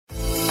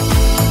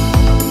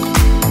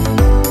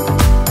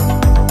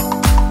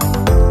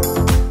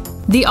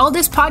The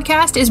Aldis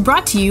podcast is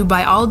brought to you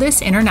by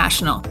Aldis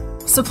International,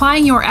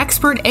 supplying your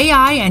expert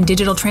AI and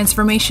digital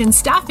transformation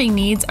staffing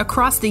needs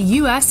across the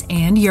US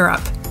and Europe.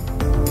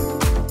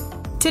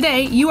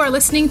 Today, you are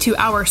listening to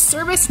our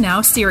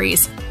ServiceNow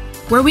series,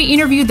 where we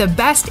interview the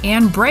best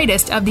and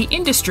brightest of the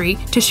industry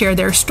to share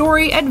their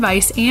story,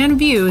 advice, and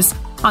views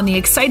on the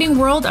exciting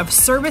world of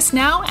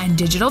ServiceNow and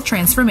digital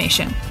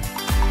transformation.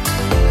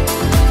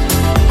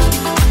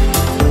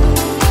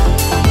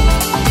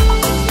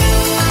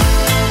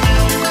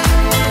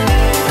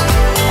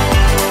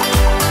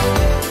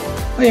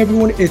 Hi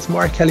everyone, it's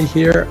Mark Kelly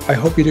here. I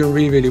hope you're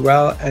doing really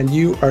well and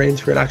you are in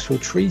for an actual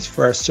treat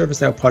for our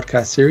ServiceNow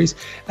podcast series.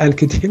 And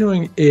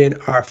continuing in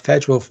our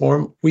federal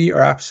form, we are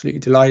absolutely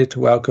delighted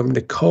to welcome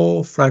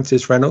Nichole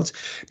Francis Reynolds.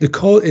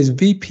 Nichole is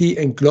VP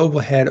and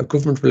Global Head of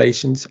Government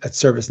Relations at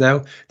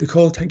ServiceNow.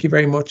 Nichole, thank you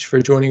very much for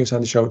joining us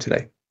on the show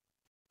today.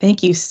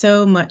 Thank you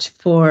so much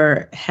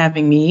for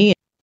having me.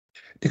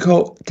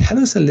 Nichole, tell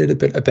us a little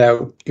bit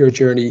about your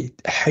journey,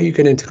 how you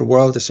get into the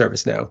world of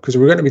ServiceNow, because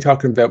we're going to be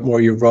talking about more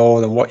your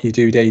role and what you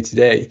do day to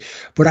day.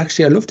 But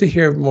actually, I'd love to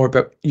hear more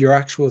about your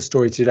actual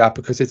story to that,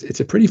 because it's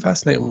a pretty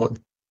fascinating one.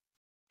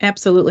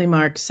 Absolutely,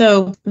 Mark.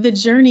 So the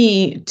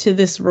journey to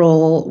this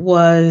role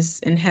was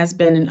and has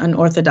been an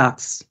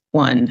unorthodox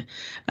one.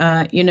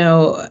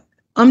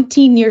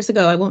 Umpteen years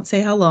ago, I won't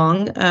say how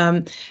long,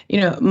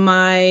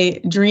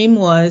 my dream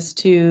was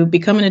to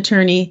become an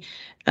attorney,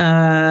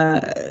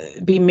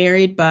 be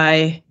married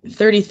by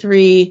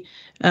 33, be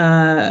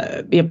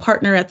a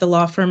partner at the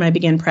law firm I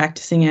began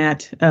practicing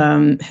at,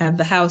 have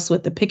the house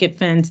with the picket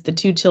fence, the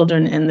 2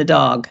 children, and the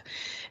dog.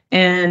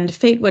 And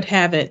fate would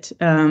have it.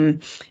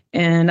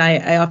 And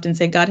I often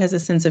say God has a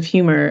sense of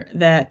humor,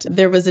 that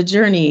there was a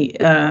journey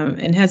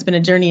and has been a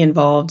journey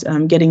involved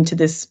getting to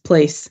this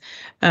place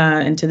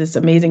and to this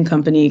amazing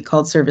company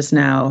called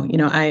ServiceNow.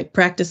 I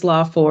practiced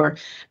law for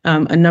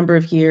a number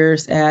of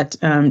years at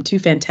 2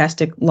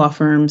 fantastic law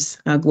firms,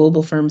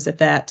 global firms at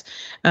that,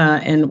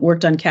 and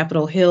worked on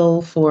Capitol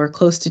Hill for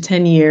close to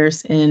 10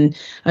 years in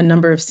a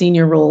number of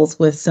senior roles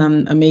with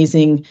some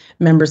amazing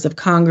members of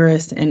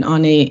Congress and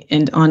on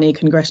a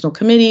congressional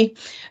committee.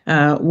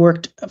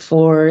 Worked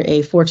for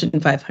a Fortune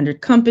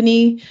 500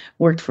 company,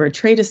 worked for a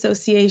trade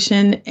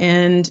association,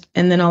 and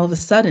then all of a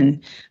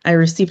sudden, I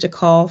received a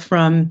call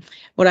from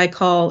who I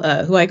call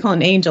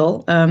an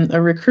angel, a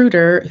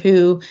recruiter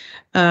who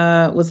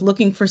was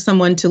looking for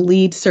someone to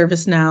lead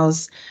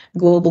ServiceNow's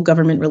global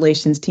government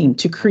relations team,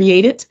 to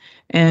create it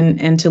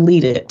and to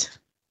lead it.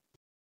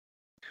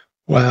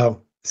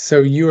 Wow! So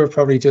you were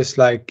probably just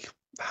like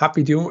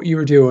happy doing what you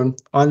were doing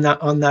on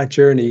that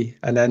journey,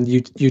 and then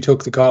you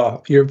took the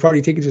call. You're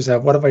probably thinking to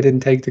yourself, what if I didn't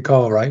take the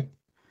call, right?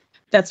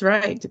 That's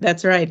right.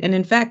 And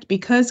in fact,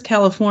 because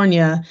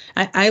California,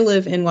 I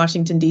live in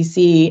Washington,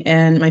 D.C.,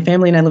 and my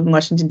family and I live in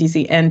Washington,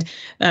 D.C., and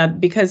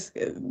because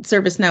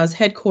ServiceNow is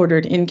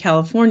headquartered in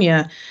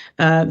California,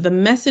 the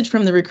message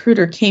from the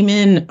recruiter came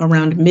in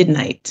around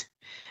midnight,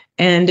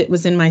 and it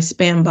was in my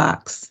spam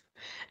box.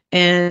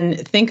 And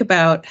think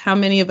about how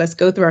many of us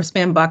go through our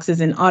spam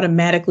boxes and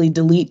automatically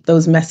delete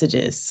those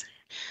messages.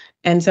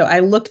 And so I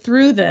looked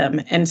through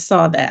them and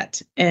saw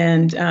that.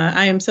 And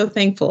I am so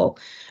thankful,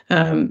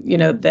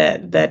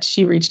 that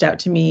she reached out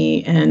to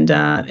me, and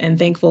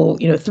thankful,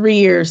 3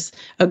 years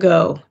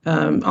ago,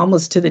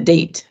 almost to the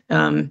date,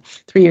 3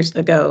 years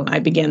ago, I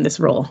began this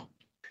role.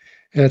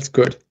 That's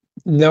good.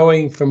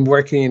 Knowing from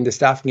working in the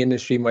staffing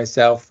industry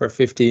myself for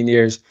 15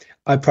 years,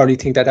 I probably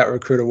think that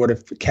recruiter would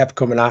have kept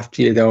coming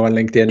after you though on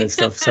LinkedIn and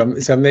stuff.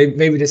 So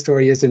maybe the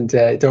story isn't.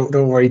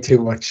 Don't worry too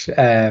much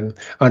on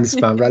the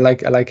spam. But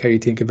I like how you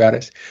think about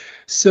it.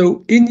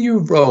 So in your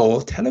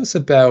role, tell us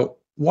about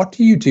what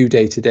do you do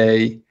day to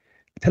day.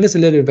 Tell us a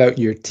little about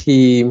your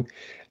team,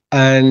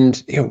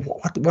 and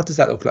what does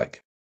that look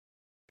like?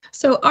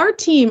 So our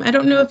team, I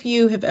don't know if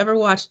you have ever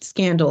watched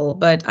Scandal,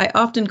 but I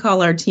often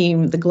call our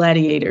team the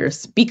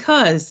gladiators,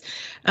 because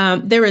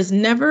there is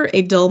never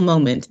a dull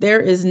moment.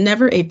 There is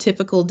never a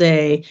typical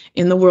day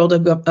in the world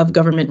of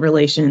government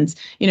relations.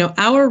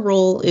 Our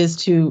role is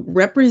to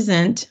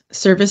represent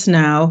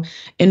ServiceNow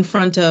in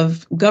front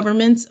of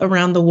governments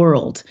around the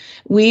world.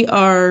 We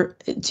are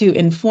to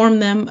inform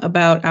them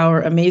about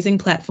our amazing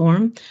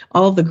platform,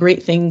 all of the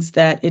great things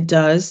that it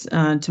does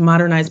to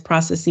modernize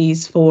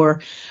processes for,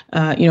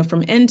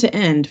 from end to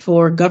end,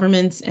 for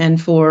governments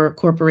and for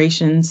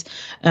corporations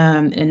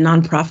and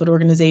nonprofit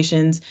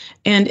organizations.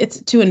 And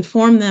it's to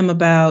inform them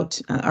about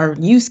our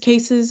use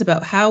cases,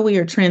 about how we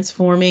are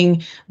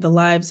transforming the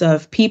lives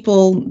of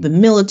people, the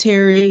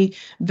military,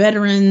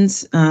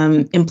 veterans,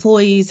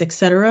 employees,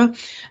 etc.,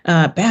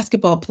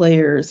 basketball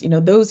players,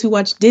 those who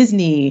watch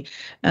Disney,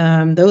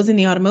 those in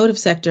the automotive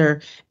sector,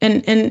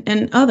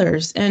 and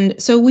others. And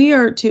so we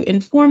are to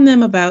inform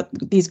them about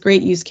these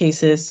great use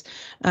cases,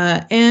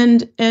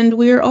 and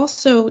we are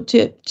also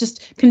to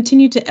just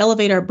continue to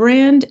elevate our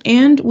brand,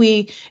 and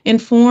we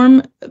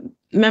inform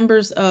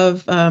members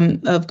of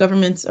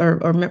governments or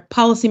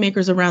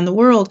policymakers around the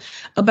world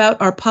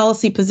about our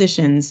policy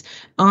positions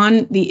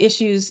on the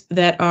issues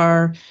that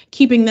are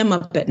keeping them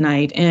up at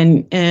night,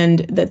 and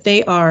that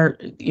they are,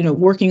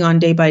 working on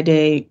day by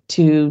day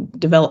to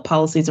develop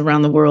policies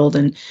around the world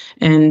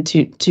and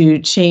to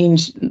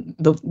change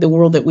the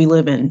world that we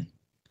live in.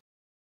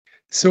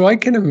 So I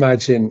can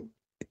imagine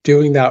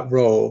doing that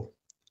role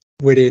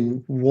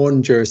within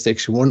one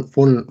jurisdiction,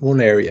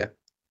 one area.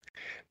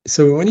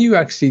 So when you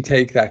actually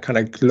take that kind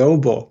of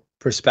global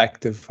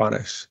perspective on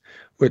it,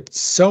 with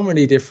so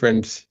many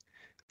different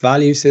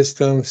value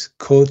systems,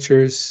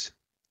 cultures,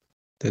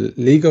 the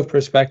legal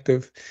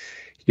perspective,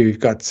 you've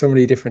got so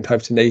many different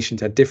types of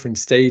nations at different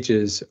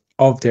stages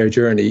of their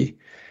journey,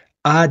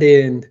 add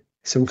in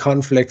some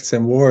conflicts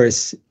and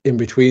wars in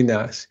between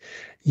that,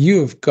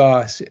 you've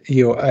got,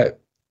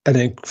 an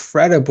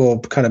incredible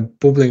kind of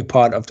bubbling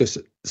pot of just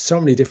so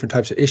many different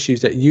types of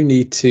issues that you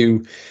need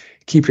to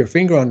keep your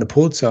finger on the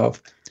pulse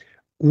of.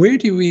 Where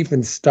do you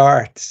even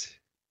start,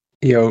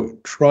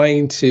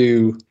 trying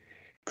to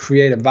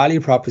create a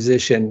value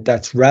proposition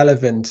that's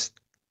relevant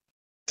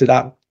to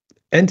that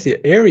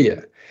entity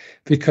area?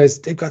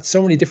 Because they've got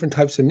so many different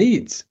types of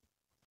needs.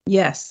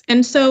 Yes.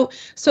 And so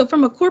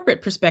from a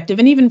corporate perspective,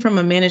 and even from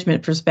a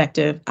management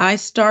perspective, I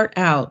start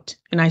out,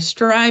 and I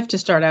strive to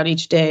start out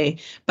each day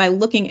by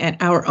looking at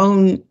our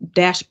own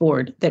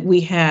dashboard that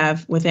we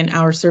have within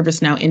our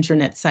ServiceNow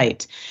intranet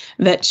site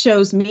that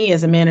shows me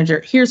as a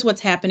manager, here's what's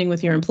happening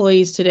with your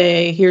employees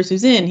today, here's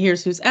who's in,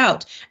 here's who's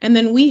out. And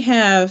then we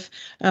have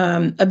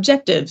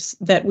objectives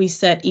that we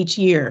set each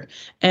year,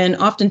 and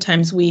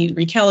oftentimes we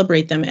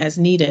recalibrate them as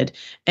needed.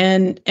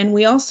 And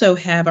we also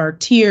have our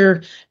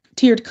tiered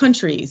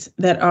countries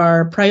that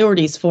are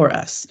priorities for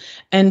us.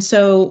 And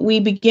so we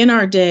begin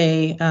our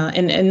day,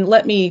 and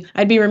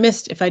I'd be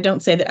remiss if I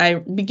don't say that I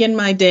begin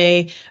my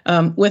day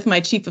with my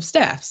chief of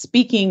staff,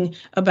 speaking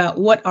about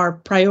what our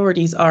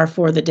priorities are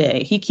for the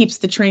day. He keeps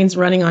the trains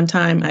running on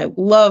time. I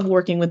love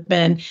working with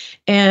Ben.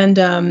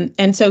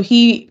 And so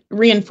he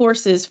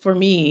reinforces for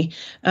me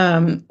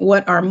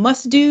what our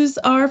must-dos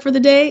are for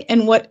the day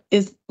and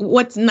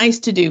what's nice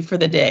to do for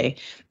the day.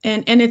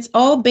 And it's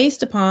all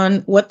based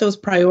upon what those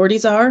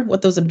priorities are,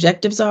 what those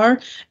objectives are,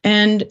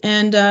 and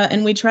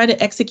we try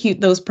to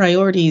execute those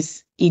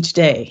priorities each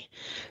day.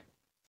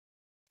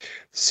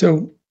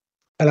 So,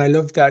 and I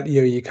love that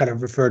you kind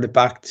of referred it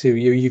back to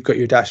you've got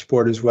your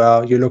dashboard as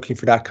well. You're looking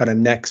for that kind of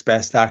next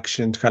best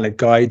action to kind of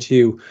guide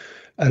you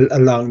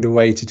along the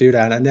way to do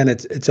that. And then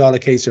it's all a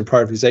case of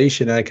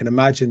prioritization. And I can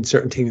imagine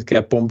certain things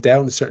get bumped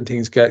down, certain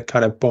things get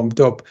kind of bumped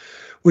up.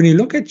 When you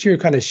look at your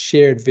kind of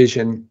shared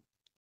vision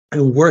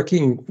and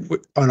working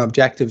on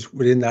objectives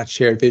within that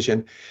shared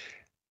vision,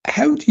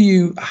 how do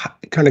you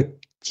kind of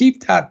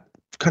keep that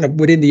kind of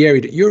within the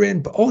area that you're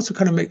in, but also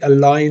kind of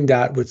align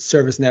that with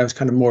ServiceNow's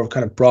kind of more of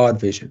kind of broad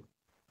vision?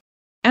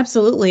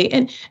 Absolutely.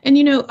 And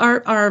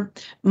our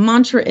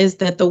mantra is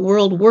that the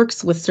world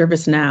works with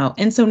ServiceNow.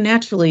 And so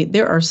naturally,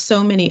 there are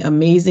so many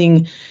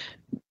amazing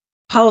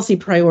policy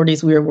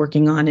priorities we are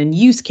working on and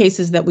use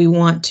cases that we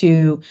want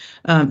to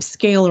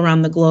scale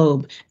around the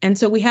globe. And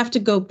so we have to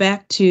go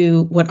back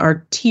to what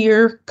our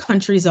tier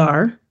countries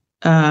are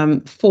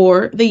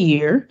for the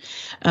year,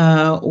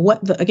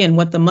 what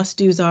the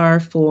must-dos are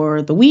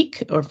for the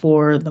week or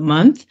for the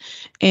month,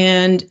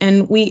 and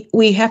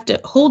we have to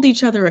hold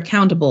each other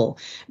accountable,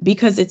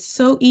 because it's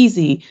so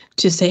easy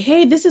to say,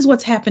 hey, this is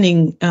what's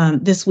happening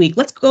this week,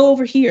 let's go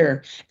over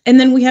here, and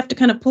then we have to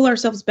kind of pull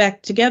ourselves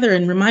back together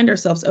and remind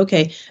ourselves,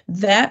 okay,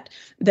 that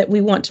we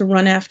want to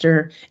run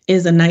after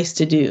is a nice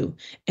to do,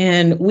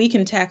 and we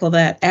can tackle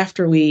that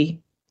after we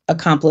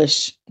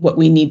accomplish what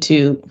we need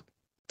to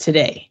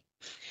today.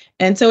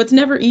 And so it's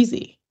never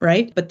easy,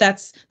 right? But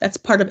that's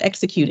part of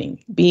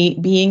executing,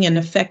 being an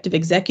effective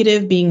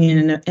executive, being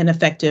an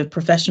effective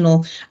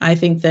professional. I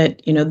think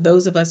that,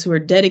 those of us who are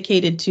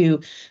dedicated to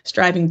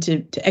striving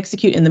to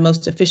execute in the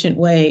most efficient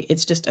way,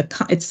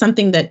 it's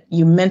something that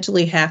you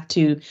mentally have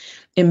to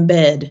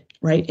embed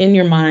right in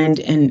your mind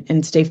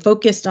and stay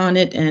focused on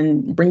it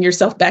and bring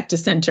yourself back to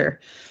center.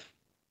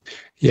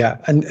 Yeah,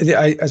 and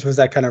I suppose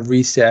that kind of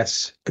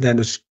reset, and then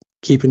just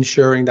keep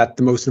ensuring that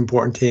the most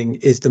important thing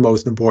is the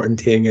most important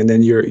thing, and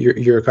then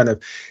you're kind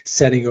of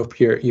setting up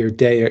your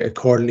day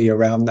accordingly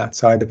around that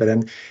side of it.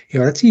 And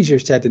that's easier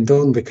said than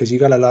done, because you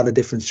got a lot of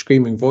different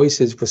screaming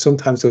voices, but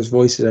sometimes those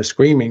voices are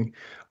screaming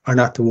are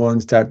not the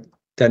ones that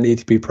need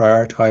to be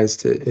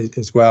prioritized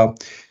as well.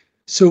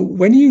 So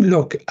when you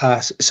look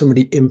at some of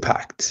the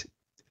impact,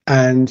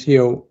 and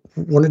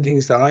one of the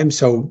things that I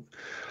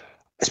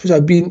suppose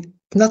I've been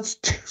not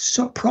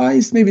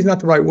surprised, maybe it's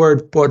not the right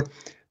word, but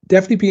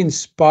definitely be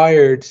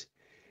inspired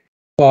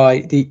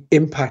by the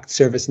impact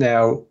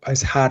ServiceNow has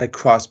had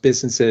across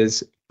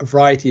businesses, a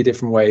variety of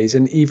different ways.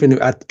 And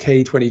even at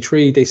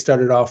K23, they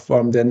started off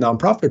from the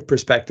nonprofit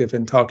perspective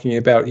and talking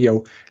about,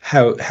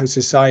 how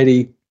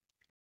society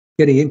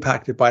getting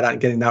impacted by that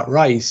and getting that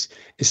right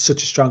is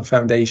such a strong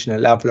foundation, a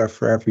leveler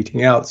for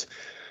everything else.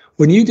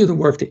 When you do the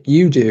work that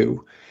you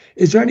do,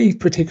 Is there any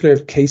particular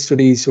case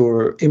studies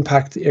or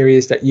impact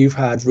areas that you've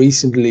had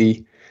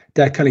recently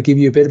that kind of give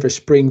you a bit of a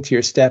spring to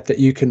your step that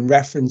you can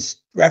reference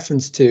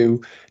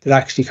to, that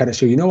actually kind of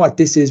show, you know what,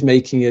 this is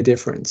making a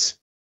difference?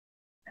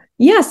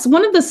 Yes,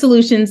 one of the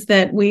solutions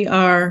that we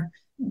are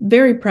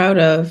very proud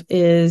of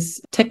is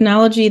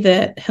technology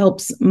that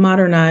helps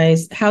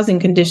modernize housing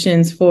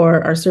conditions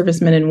for our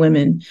servicemen and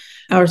women.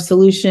 Our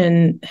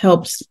solution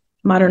helps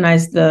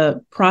modernize the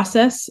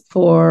process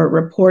for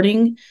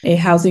reporting a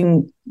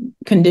housing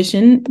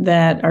condition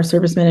that our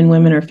servicemen and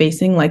women are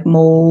facing, like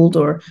mold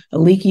or a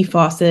leaky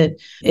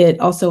faucet. It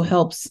also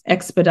helps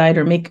expedite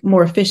or make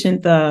more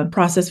efficient the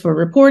process for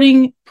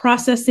reporting,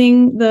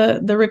 processing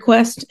the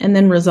request, and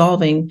then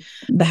resolving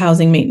the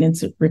housing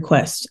maintenance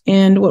request.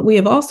 And what we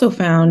have also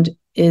found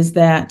is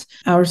that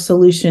our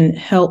solution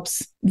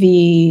helps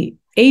the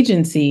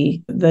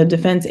agency, the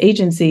defense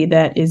agency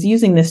that is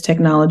using this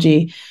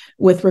technology,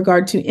 with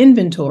regard to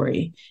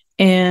inventory,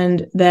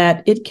 and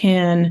that it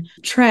can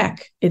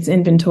track its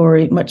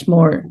inventory much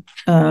more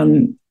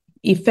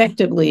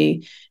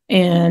effectively,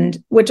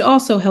 and which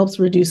also helps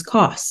reduce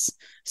costs.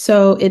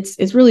 So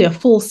it's really a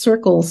full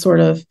circle sort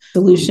of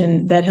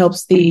solution that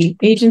helps the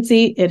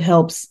agency. It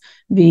helps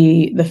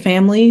the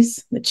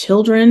families, the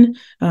children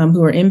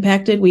who are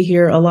impacted. We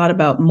hear a lot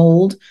about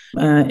mold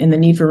and the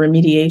need for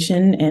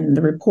remediation and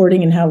the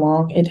reporting and how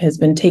long it has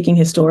been taking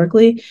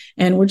historically.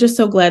 And we're just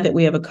so glad that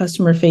we have a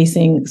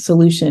customer-facing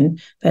solution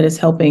that is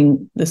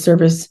helping the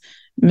service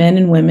men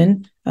and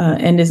women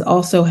and is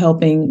also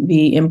helping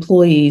the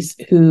employees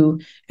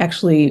who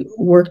actually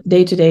work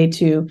day to day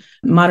to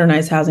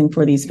modernize housing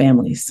for these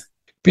families.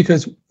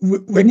 Because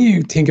when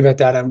you think about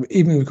that, and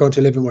even we go into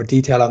a little bit more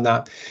detail on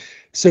that,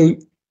 so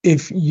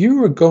if you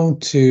were going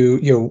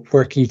to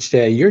work each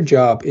day, your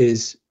job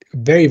is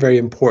very, very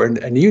important,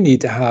 and you need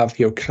to have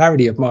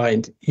clarity of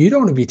mind. You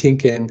don't want to be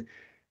thinking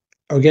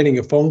or getting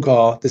a phone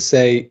call to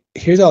say,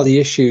 here's all the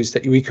issues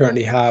that we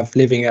currently have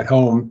living at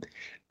home,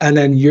 and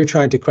then you're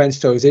trying to quench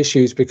those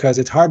issues because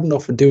it's hard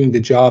enough for doing the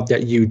job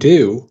that you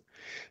do.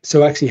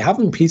 So actually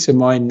having peace of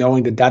mind,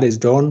 knowing that that is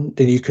done,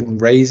 then you can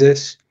raise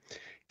it,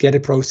 get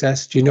it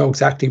processed. You know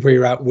exactly where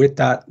you're at with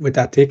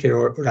that ticket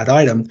or that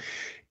item.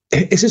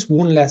 It's just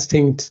one less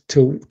thing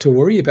to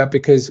worry about,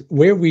 because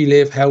where we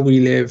live, how we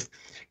live,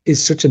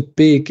 is such a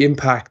big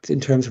impact in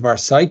terms of our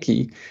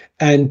psyche.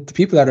 And the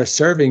people that are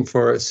serving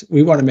for us,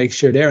 we want to make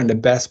sure they're in the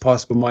best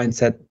possible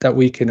mindset that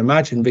we can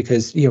imagine,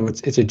 because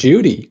it's a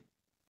duty.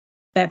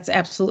 That's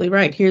absolutely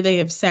right. Here they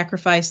have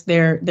sacrificed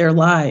their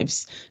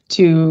lives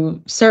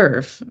to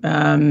serve.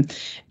 And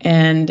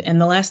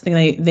the last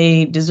thing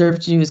they deserve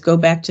to do is go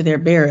back to their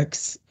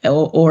barracks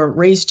or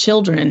raise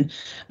children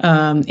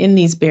in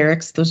these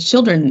barracks. Those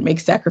children make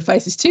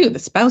sacrifices too. The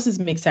spouses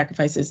make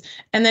sacrifices,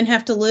 and then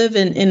have to live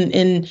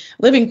in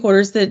living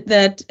quarters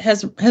that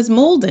has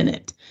mold in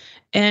it.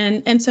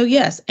 And so,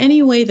 yes,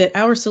 any way that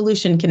our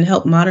solution can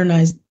help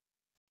modernize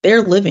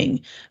their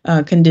living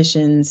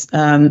conditions,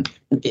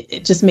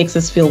 it just makes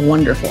us feel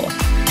wonderful.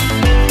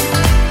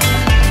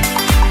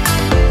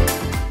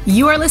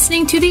 You are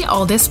listening to the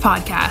Aldis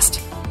Podcast.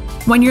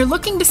 When you're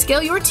looking to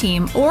scale your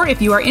team, or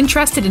if you are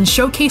interested in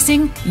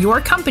showcasing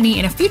your company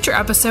in a future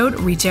episode,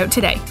 reach out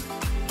today.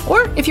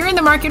 Or if you're in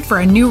the market for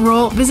a new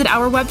role, visit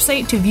our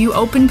website to view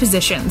open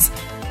positions,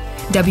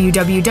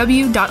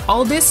 www.aldis.com.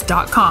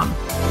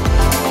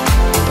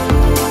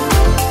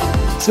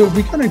 So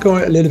we're going to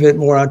go a little bit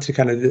more onto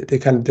kind of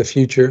the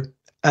future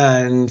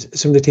and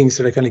some of the things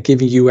that are kind of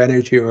giving you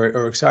energy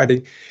or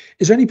excited.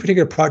 Is there any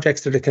particular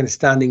projects that are kind of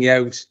standing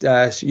out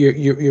that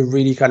you're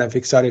really kind of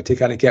excited to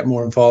kind of get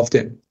more involved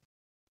in?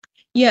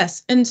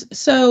 Yes, and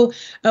so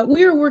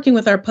we are working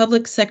with our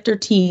public sector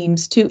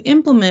teams to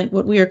implement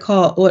what we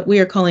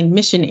are calling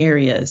mission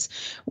areas.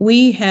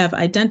 We have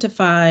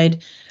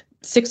identified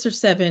 6 or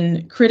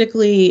 7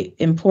 critically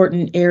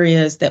important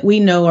areas that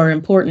we know are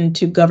important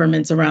to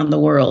governments around the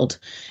world,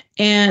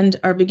 and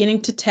are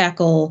beginning to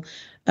tackle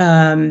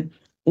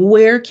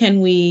where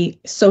can we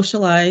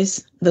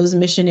socialize those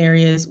mission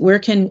areas,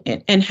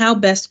 and how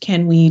best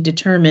can we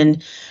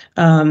determine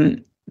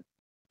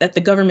that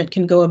the government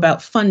can go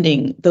about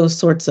funding those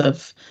sorts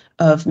of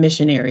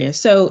mission areas.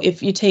 So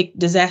if you take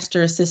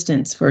disaster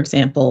assistance, for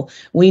example,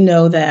 we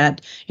know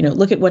that,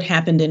 look at what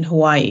happened in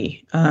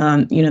Hawaii,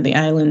 the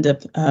island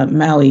of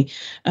Maui,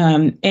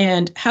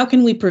 and how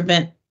can we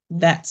prevent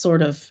that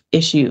sort of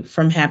issue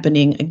from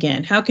happening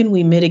again? How can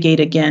we mitigate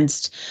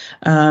against,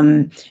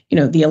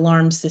 the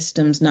alarm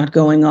systems not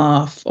going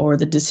off, or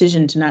the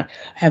decision to not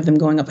have them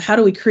going up? How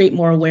do we create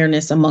more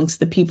awareness amongst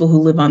the people who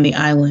live on the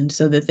island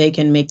so that they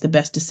can make the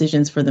best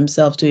decisions for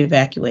themselves to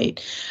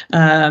evacuate?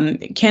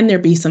 Can there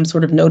be some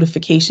sort of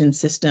notification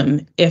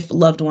system if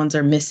loved ones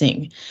are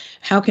missing?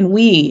 How can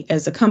we,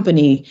 as a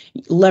company,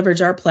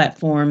 leverage our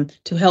platform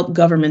to help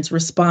governments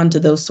respond to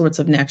those sorts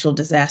of natural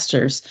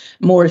disasters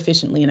more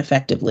efficiently and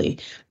effectively?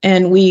 effectively.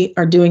 And we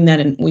are doing that,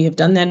 and we have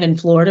done that in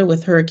Florida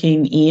with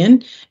Hurricane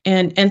Ian.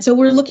 And so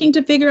we're looking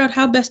to figure out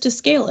how best to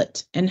scale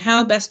it and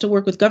how best to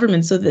work with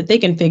government so that they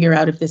can figure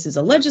out if this is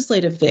a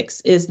legislative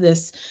fix, is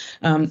this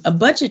a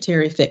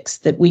budgetary fix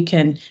that we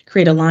can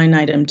create a line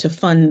item to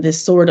fund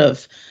this sort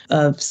of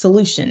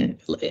solution,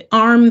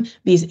 arm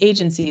these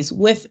agencies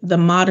with the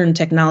modern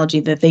technology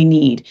that they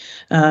need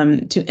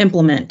to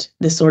implement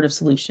this sort of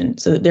solution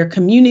so that they're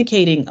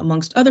communicating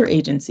amongst other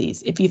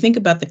agencies. If you think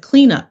about the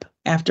cleanup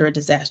after a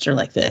disaster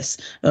like this,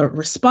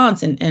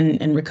 response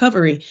and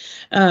recovery,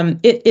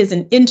 it is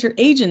an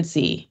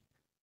interagency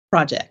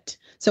project.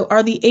 So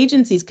are the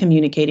agencies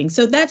communicating?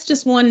 So that's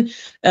just one,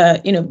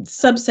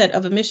 subset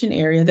of a mission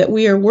area that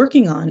we are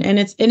working on, and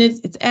it's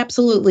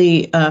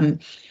absolutely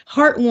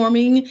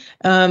heartwarming.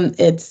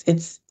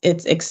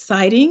 It's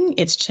exciting.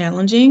 It's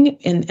challenging,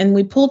 and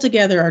we pull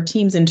together our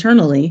teams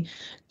internally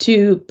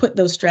to put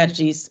those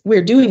strategies.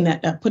 We're doing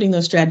that, putting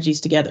those strategies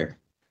together.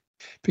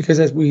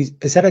 Because as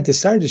I said at the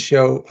start of the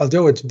show,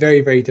 although it's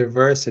very, very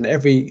diverse and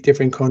every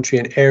different country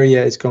and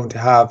area is going to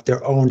have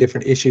their own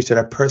different issues that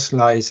are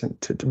personalized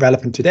and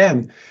relevant to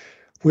them,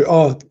 we're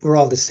all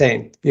the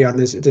same.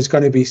 There's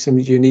going to be some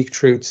unique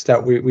truths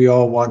that we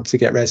all want to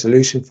get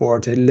resolution for,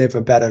 to live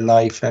a better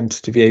life and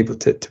to be able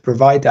to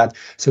provide that.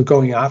 So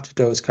going after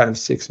those kind of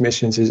 6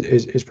 missions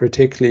is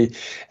particularly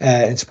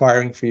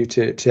inspiring for you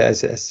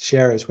to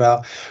share as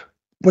well.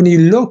 When you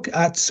look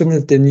at some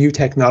of the new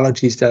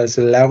technologies that is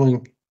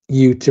allowing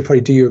you to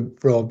probably do your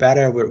role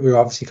better, we're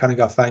obviously kind of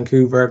got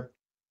Vancouver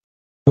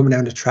coming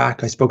down the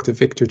track. I spoke to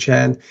Victor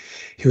Chen.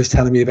 He was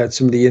telling me about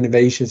some of the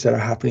innovations that are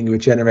happening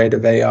with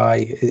generative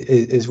AI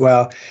as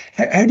well.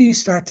 How do you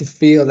start to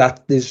feel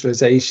that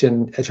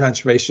digitalization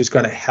transformation is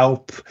going to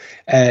help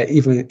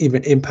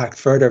even impact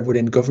further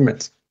within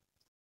government?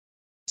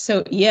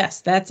 So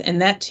yes,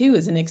 that too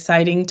is an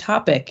exciting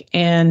topic,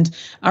 and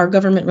our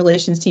government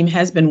relations team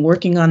has been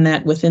working on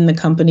that within the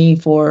company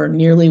for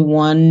nearly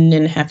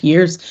 1.5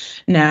 years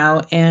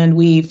now, and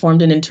we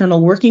formed an internal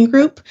working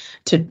group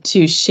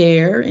to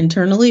share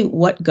internally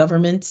what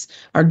governments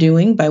are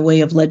doing by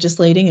way of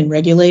legislating and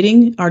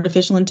regulating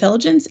artificial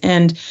intelligence.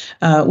 And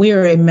we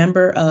are a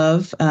member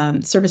of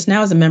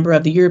ServiceNow is a member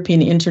of the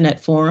European Internet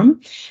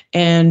Forum,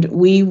 and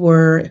we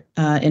were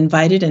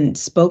invited and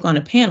spoke on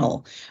a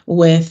panel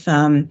with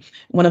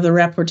one of the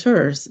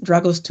rapporteurs,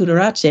 Dragos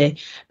Tudorache,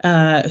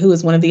 who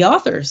is one of the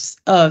authors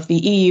of the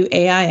EU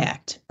AI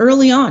Act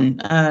early on,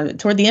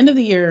 toward the end of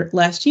the year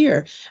last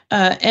year.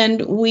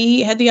 And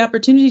we had the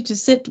opportunity to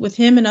sit with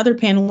him and other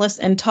panelists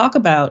and talk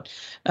about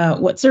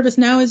what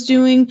ServiceNow is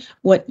doing,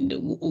 what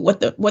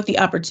the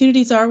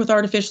opportunities are with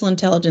artificial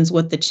intelligence,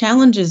 what the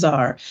challenges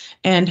are,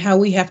 and how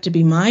we have to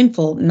be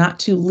mindful not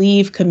to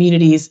leave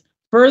communities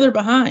further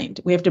behind.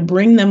 We have to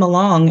bring them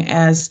along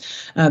as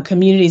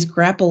communities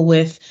grapple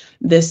with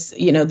this,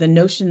 the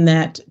notion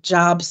that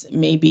jobs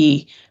may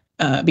be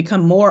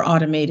become more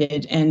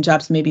automated and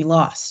jobs may be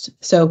lost.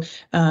 So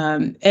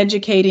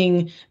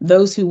educating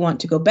those who want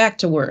to go back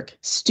to work,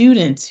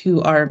 students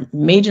who are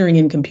majoring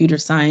in computer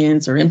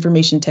science or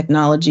information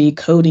technology,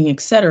 coding,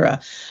 etc.,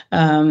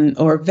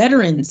 or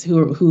veterans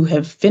who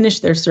have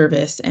finished their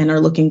service and are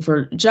looking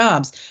for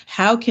jobs.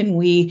 How can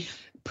we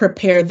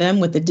prepare them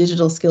with the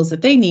digital skills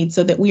that they need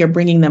so that we are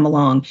bringing them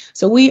along?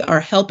 So we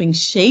are helping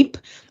shape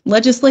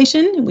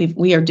legislation.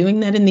 We are doing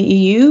that in the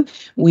EU.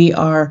 We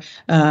are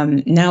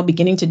now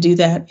beginning to do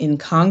that in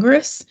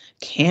Congress.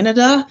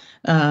 Canada,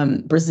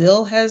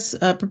 Brazil has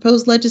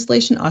proposed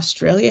legislation.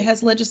 Australia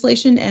has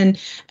legislation,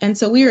 and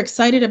so we are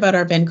excited about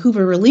our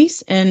Vancouver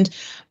release and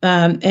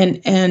at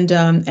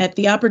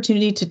the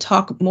opportunity to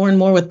talk more and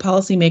more with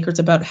policymakers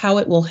about how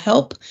it will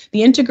help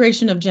the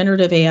integration of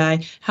generative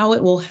AI, how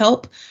it will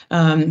help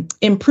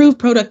improve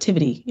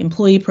productivity,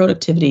 employee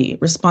productivity,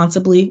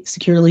 responsibly,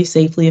 securely,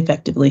 safely,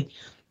 effectively.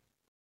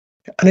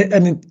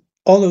 And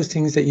all those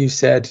things that you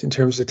said in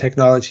terms of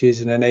technology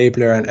as an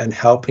enabler and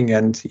helping,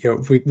 and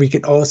we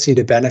can all see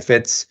the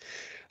benefits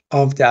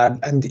of that.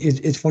 And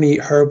it's funny,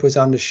 Herb was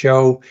on the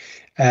show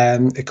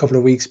a couple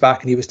of weeks back,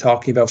 and he was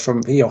talking about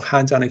from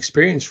hands-on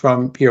experience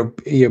from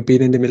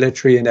being in the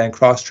military and then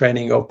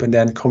cross-training up and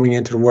then coming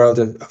into the world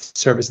of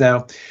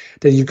ServiceNow,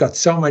 that you've got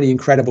so many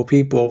incredible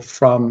people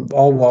from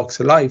all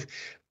walks of life,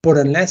 but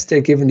unless they're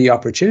given the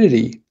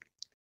opportunity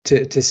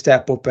to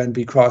step up and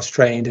be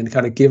cross-trained and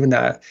kind of given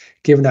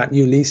that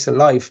new lease of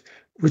life,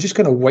 we're just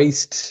going to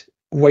waste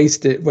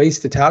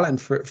the talent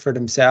for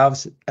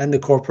themselves and the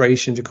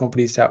corporations and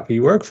companies that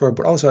we work for.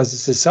 But also as a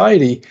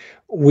society,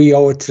 we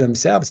owe it to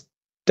themselves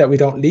that we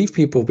don't leave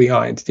people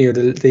behind.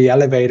 The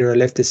elevator or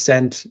lift is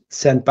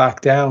sent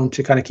back down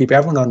to kind of keep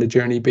everyone on the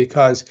journey,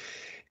 because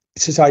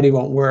society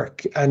won't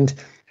work. And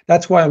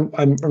that's why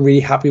I'm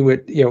really happy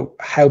with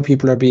how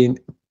people are being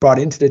brought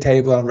into the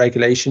table on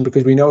regulation,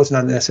 because we know it's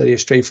not necessarily a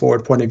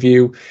straightforward point of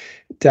view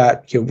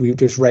that we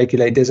just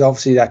regulate. There's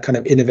obviously that kind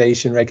of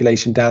innovation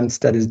regulation dance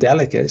that is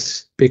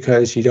delicate,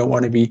 because you don't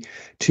want to be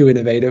too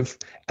innovative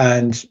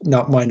and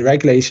not mind the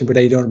regulation, but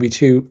they don't be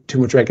too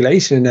much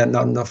regulation and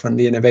not enough on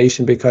the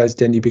innovation, because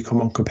then you become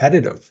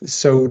uncompetitive.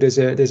 So there's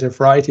a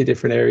variety of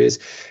different areas.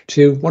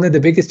 One of the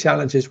biggest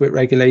challenges with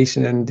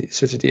regulation and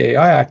such as the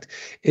AI Act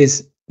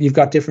is you've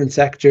got different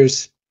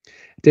sectors,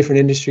 different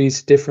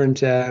industries,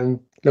 different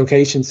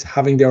locations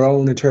having their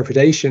own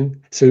interpretation.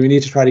 So we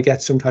need to try to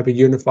get some type of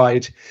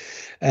unified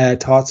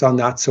thoughts on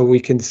that, so we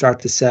can start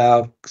to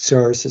sell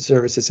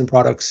services and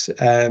products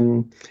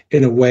in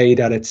a way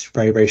that it's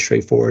very, very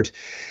straightforward.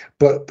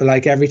 But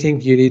like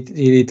everything, you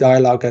need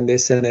dialogue on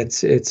this, and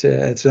it's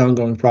an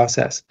ongoing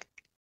process.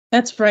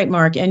 That's right,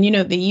 Mark. And,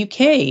 the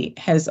UK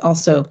has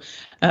also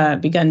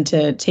begun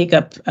to take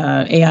up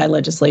AI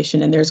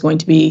legislation, and there's going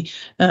to be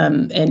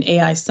an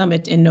AI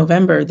summit in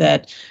November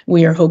that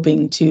we are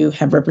hoping to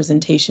have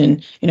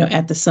representation,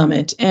 at the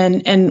summit.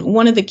 And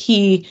one of the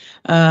key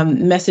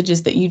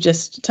messages that you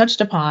just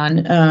touched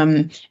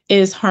upon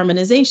is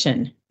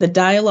harmonization. The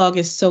dialogue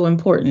is so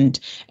important.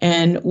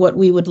 And what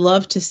we would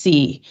love to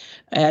see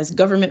as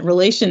government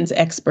relations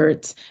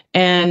experts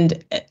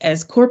and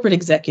as corporate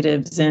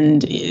executives,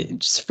 and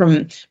just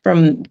from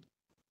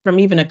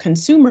even a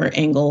consumer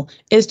angle,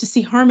 is to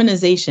see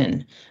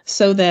harmonization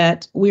so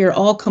that we are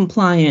all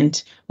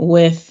compliant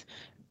with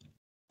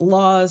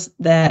laws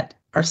that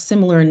are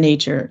similar in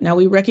nature. Now,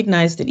 we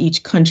recognize that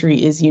each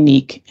country is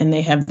unique and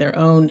they have their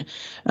own,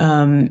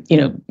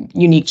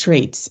 unique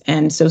traits.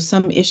 And so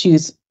some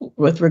issues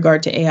with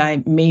regard to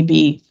AI may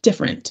be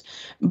different,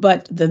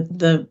 but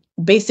the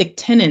basic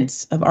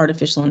tenets of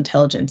artificial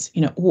intelligence,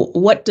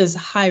 what does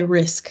high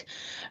risk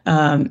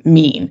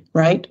mean,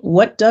 right?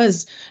 What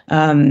does,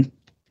 a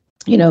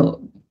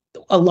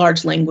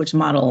large language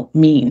model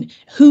mean?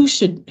 Who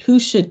should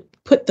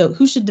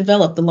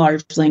develop the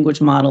large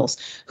language models?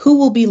 Who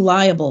will be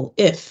liable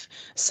if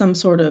some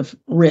sort of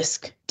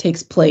risk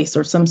takes place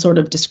or some sort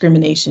of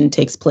discrimination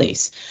takes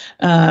place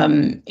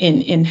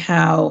in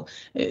how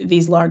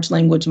these large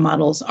language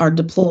models are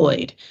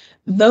deployed?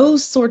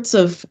 Those sorts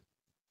of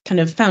kind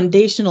of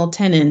foundational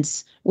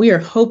tenets, we are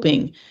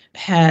hoping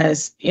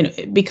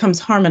it becomes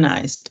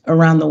harmonized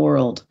around the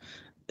world,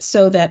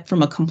 so that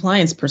from a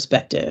compliance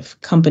perspective,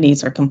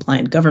 companies are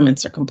compliant,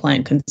 governments are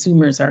compliant,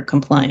 consumers are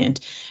compliant.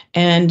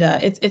 And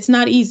it's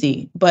not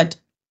easy, but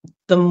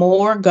the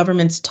more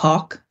governments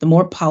talk, the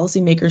more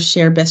policymakers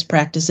share best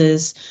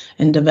practices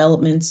and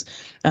developments,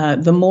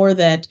 the more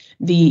that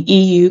the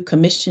EU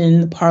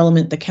Commission, the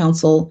Parliament, the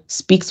Council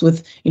speaks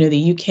with,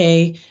 the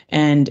UK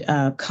and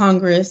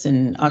Congress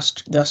and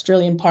the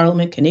Australian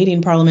Parliament,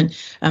 Canadian Parliament.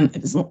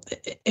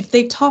 If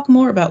they talk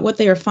more about what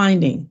they are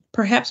finding,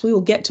 perhaps we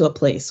will get to a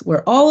place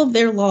where all of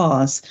their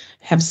laws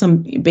have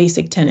some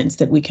basic tenets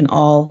that we can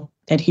all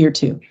adhere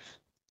to.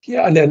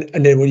 Yeah, and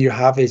then what you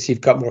have is you've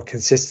got more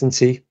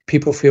consistency.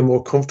 People feel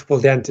more comfortable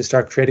then to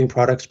start creating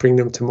products, bring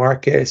them to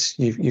market.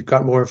 You've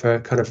got more of a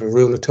kind of a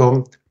rule of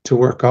thumb to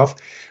work off.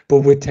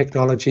 But with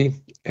technology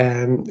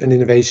and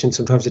innovation,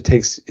 sometimes it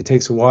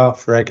takes a while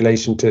for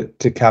regulation to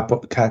catch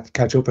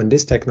up. And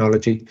this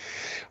technology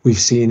we've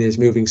seen is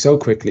moving so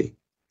quickly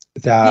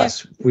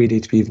that we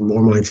need to be even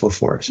more mindful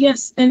for it.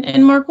 Yes,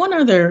 and Mark, one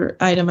other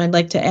item I'd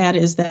like to add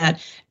is that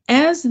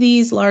as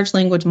these large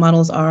language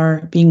models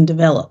are being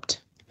developed,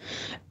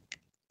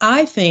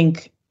 I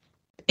think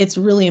it's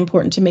really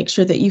important to make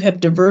sure that you have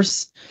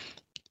diverse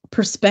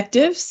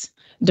perspectives,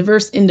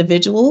 diverse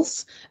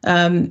individuals,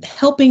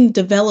 helping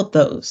develop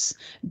those,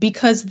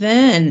 because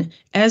then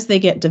as they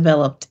get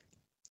developed,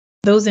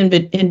 those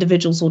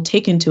individuals will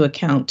take into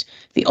account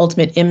the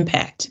ultimate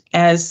impact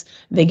as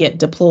they get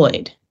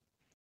deployed.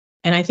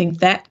 And I think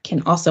that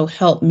can also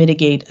help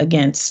mitigate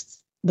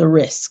against the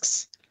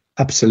risks.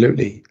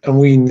 Absolutely. And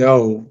we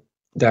know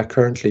that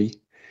currently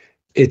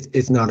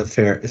it's not a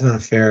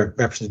fair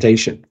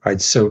representation, right?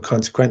 So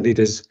consequently,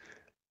 there's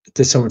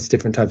so much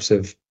different types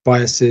of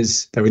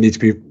biases that we need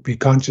to be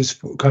conscious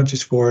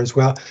for as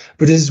well.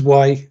 But this is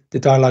why the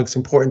dialogue is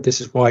important.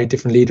 This is why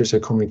different leaders are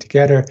coming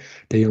together.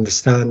 They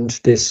understand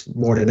this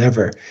more than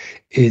ever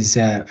is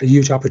a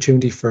huge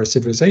opportunity for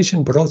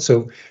civilization, but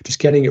also just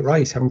getting it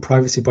right, having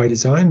privacy by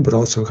design, but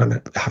also kind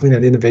of having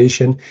that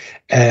innovation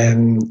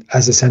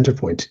as a center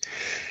point.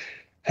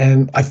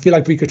 I feel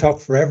like we could talk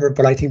forever,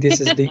 but I think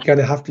this is going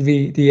to have to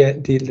be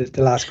the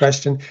last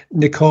question.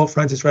 Nichole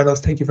Francis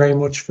Reynolds, thank you very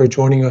much for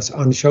joining us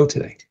on the show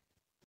today.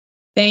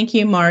 Thank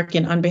you, Mark.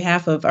 And on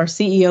behalf of our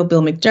CEO,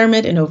 Bill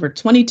McDermott, and over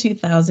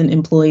 22,000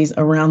 employees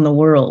around the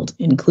world,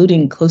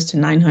 including close to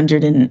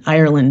 900 in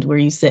Ireland, where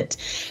you sit,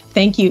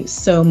 thank you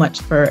so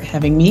much for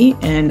having me.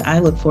 And I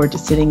look forward to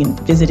sitting and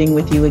visiting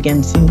with you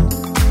again soon.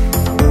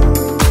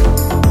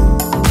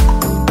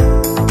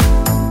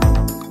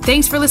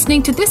 Thanks for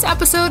listening to this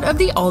episode of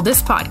the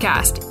Aldis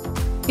Podcast.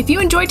 If you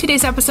enjoyed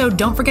today's episode,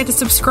 don't forget to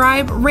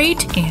subscribe,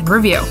 rate, and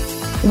review.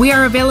 We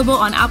are available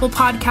on Apple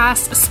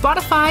Podcasts,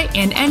 Spotify,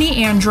 and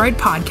any Android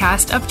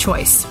podcast of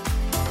choice.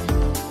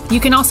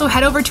 You can also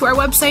head over to our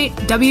website,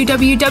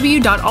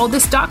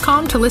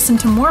 www.aldis.com, to listen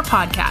to more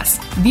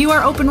podcasts, view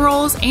our open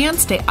roles, and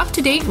stay up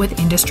to date with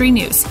industry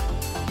news.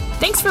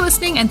 Thanks for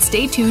listening, and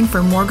stay tuned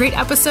for more great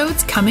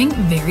episodes coming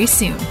very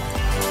soon.